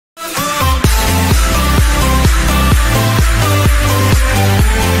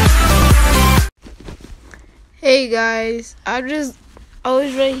Hey guys, I was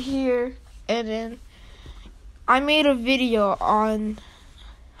right here, and then I made a video on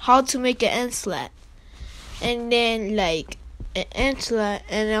how to make an end slat, and then an end slat,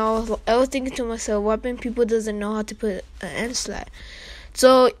 and I was thinking to myself, why many people doesn't know how to put an end slat?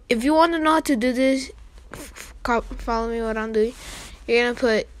 So if you want to know how to do this, follow me what I'm doing. You're gonna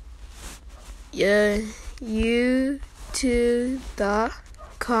put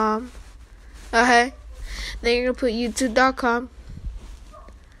youtube.com. Okay. Then you're gonna put youtube.com,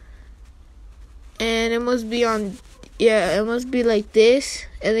 and it must be it must be like this,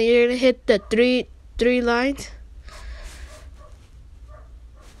 and then you're gonna hit the three lines.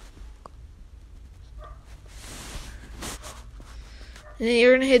 And then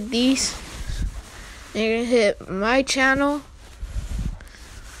you're gonna hit these, and you're gonna hit my channel.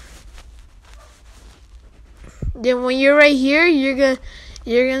 Then when you're right here, you're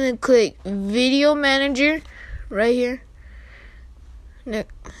gonna click video manager right here.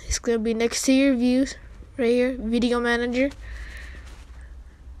 It's gonna be next to your views right here, video manager.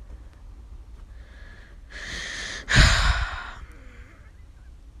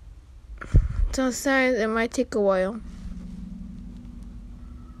 Sometimes it might take a while.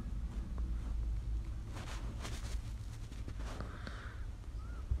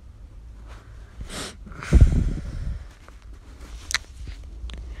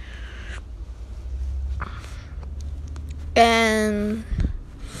 And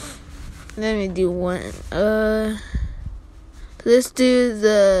let me do one. Let's do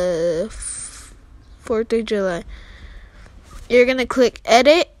the 4th of July. You're gonna click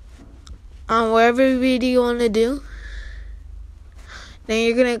edit on whatever video you want to do. Then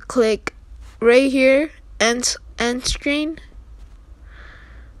you're gonna click right here, end screen.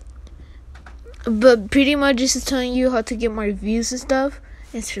 But pretty much this is telling you how to get more views and stuff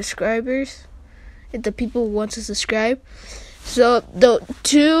and subscribers. If the people want to subscribe. So the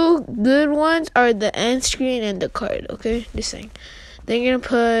two good ones are the end screen and the card, okay? This thing. Then you're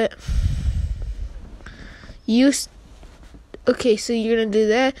gonna put use. Okay, so you're gonna do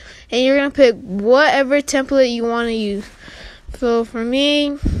that, and you're gonna pick whatever template you want to use. So for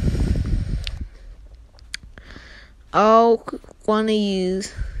me, I'll want to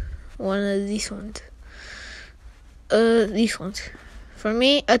use one of these ones. These ones. For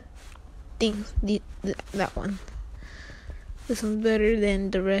me, that one. This one's better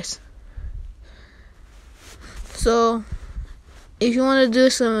than the rest. So if you want to do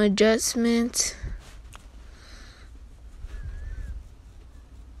some adjustments,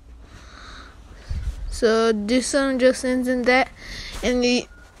 so do some adjustments in that, and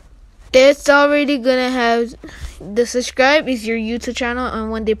it's already gonna have the subscribe is your YouTube channel,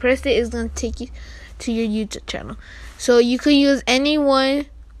 and when they press it, it's gonna take you to your YouTube channel. So you could use anyone.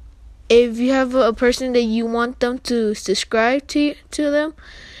 If you have a person that you want them to subscribe to them,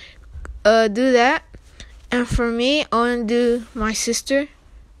 do that. And for me, I want to do my sister.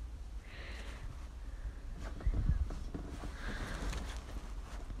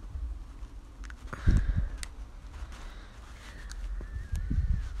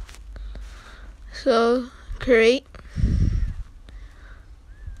 So, create.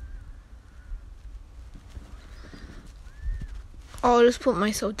 I'll just put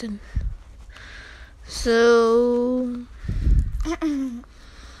myself in. So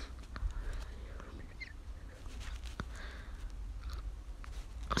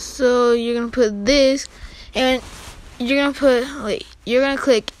you're gonna put this, and you're gonna click.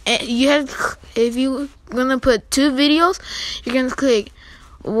 If you're gonna put two videos, you're gonna click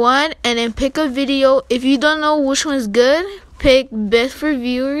one, and then pick a video. If you don't know which one is good, pick best for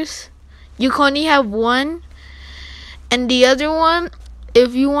viewers. You can only have one. And the other one,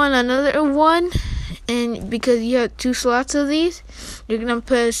 if you want another one, and because you have two slots of these, you're gonna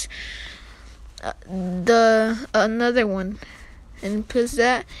press another one and press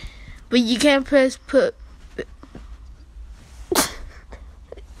that. But you can't put.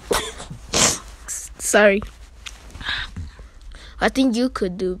 Sorry. I think you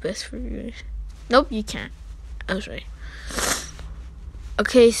could do best for viewers. Nope, you can't. I was right.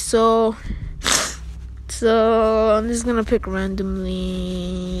 Okay, so I'm just gonna pick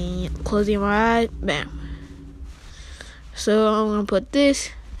randomly, closing my eye, bam. So I'm gonna put this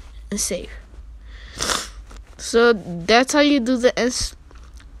and save. So that's how you do the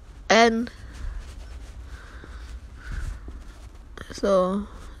end. So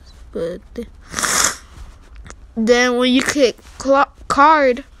but then when you click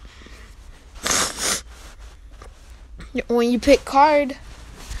card, when you pick card,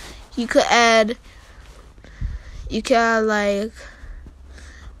 you could add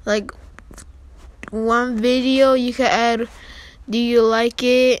like one video, you can add, do you like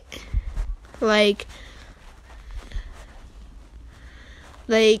it? Like,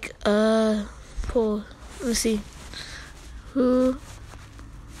 pull, let's see. Who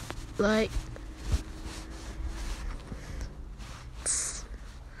like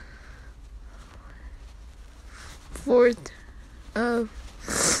 4th of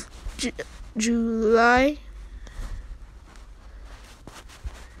July?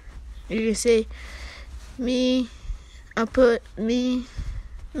 You can say me. I put me.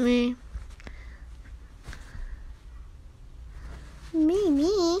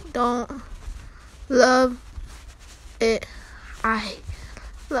 Don't love it. I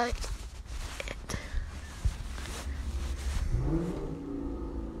like it.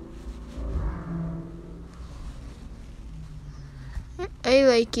 I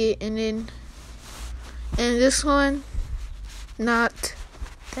like it, and this one, not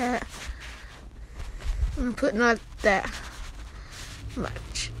that. I'm gonna put not that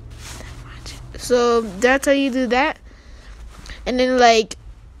much. So that's how you do that. And then like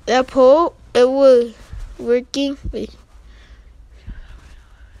that poll, it was working. Wait.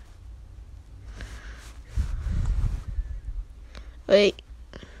 Let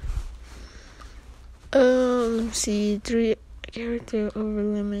me see. 3 character over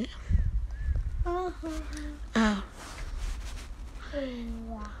limit. Oh.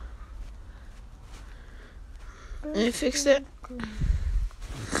 Let me fix that.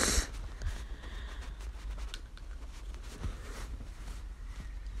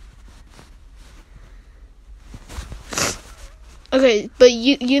 Okay, but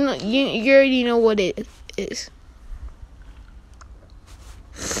you already know what it is.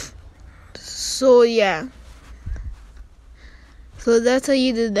 So yeah. So that's how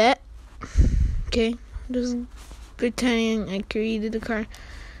you do that. Okay, just pretending I created the card.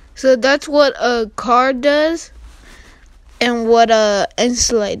 So that's what a card does, and what a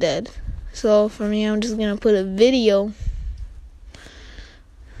Insta did. So for me, I'm just gonna put a video.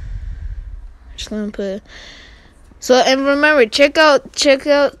 Just gonna put. So, and remember, check out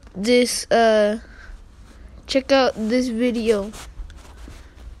this video.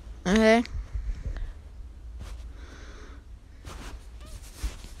 Okay.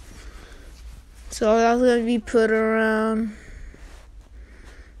 So that's gonna be put around.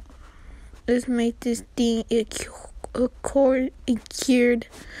 Let's make this thing cured.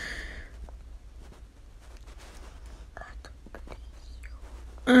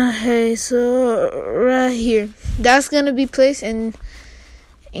 Okay, so right here, that's gonna be placed, and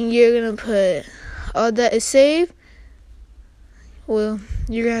you're gonna put all that is saved. Well,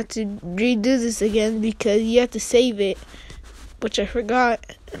 you're gonna have to redo this again because you have to save it, which I forgot.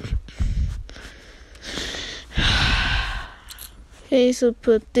 Okay, so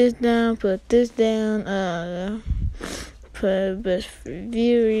put this down, put best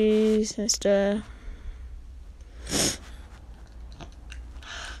viewers and stuff.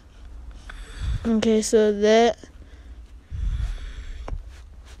 Okay, so that,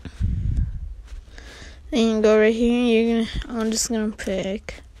 then you go right here. I'm just gonna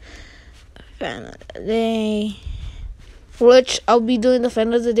pick fan of the day, which I'll be doing the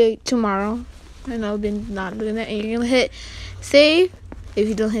fan of the day tomorrow, and I'll be not doing that. And you're gonna hit save. If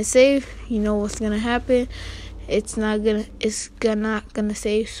you don't hit save, you know what's gonna happen. It's not gonna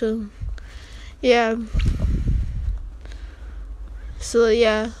save. So yeah. So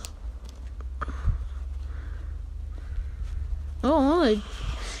yeah. Oh,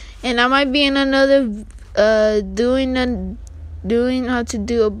 and I might be in another doing how to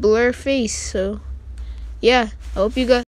do a blur face. So yeah, I hope you guys